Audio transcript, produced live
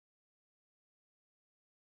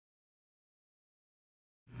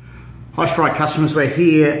Hi Strike customers, we're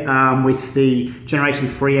here with the Generation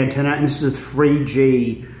 3 antenna, and this is a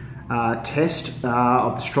 3G test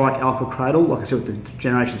of the Strike Alpha Cradle, like I said, with the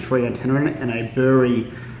Generation 3 antenna in it, and a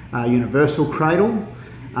Bury universal cradle.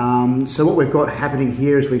 So what we've got happening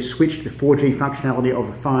here is we've switched the 4G functionality of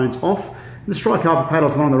the phones off. The Strike Alpha Cradle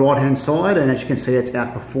is one on the right hand side, and as you can see, it's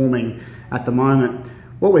outperforming at the moment.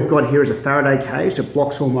 What we've got here is a Faraday cage that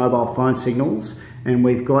blocks all mobile phone signals, and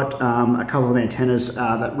we've got a couple of antennas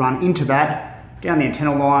that run into that, down the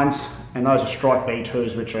antenna lines, and those are Strike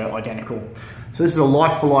B2s, which are identical. So this is a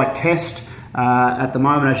like-for-like test. At the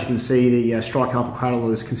moment, as you can see, the Strike Alpha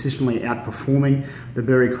Cradle is consistently outperforming the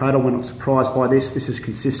Bury Cradle. We're not surprised by this. This is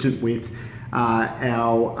consistent with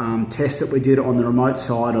our test that we did on the remote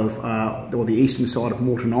side of, or the eastern side of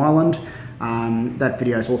Moreton Island. That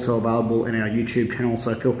video is also available in our YouTube channel,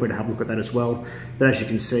 so feel free to have a look at that as well. But as you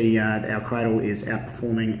can see, our cradle is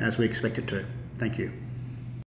outperforming as we expect it to. Thank you.